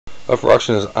up for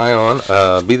auction is Ion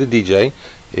Be the DJ.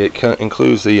 It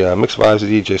includes the MixVibes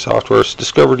DJ software,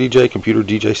 Discover DJ computer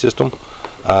DJ system.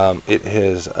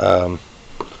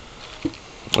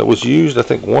 It was used, I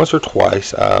think, once or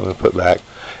twice and put back.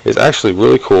 It's actually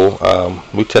really cool.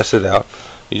 We tested it out.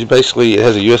 It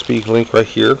has a USB link right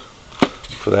here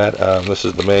for that. This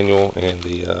is the manual and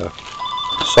the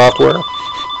software.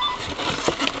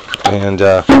 And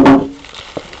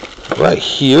right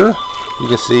here, you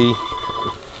can see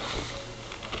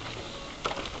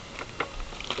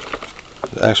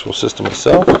the actual system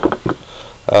itself.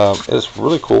 It's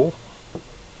really cool.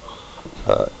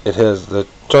 It has the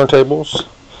turntables,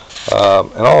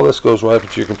 and all this goes right up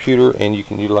to your computer, and you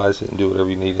can utilize it and do whatever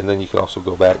you need. And then you can also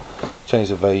go back, change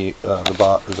the value,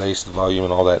 the bass, the volume,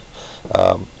 and all that.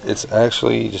 It's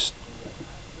actually it's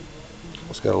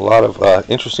got a lot of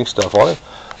interesting stuff on it.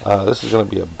 This is going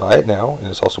to be a buy it now, and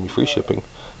it's also going to be free shipping. You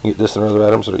can get this and other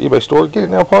items at our eBay store. Get it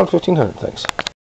now upon 1500. Thanks.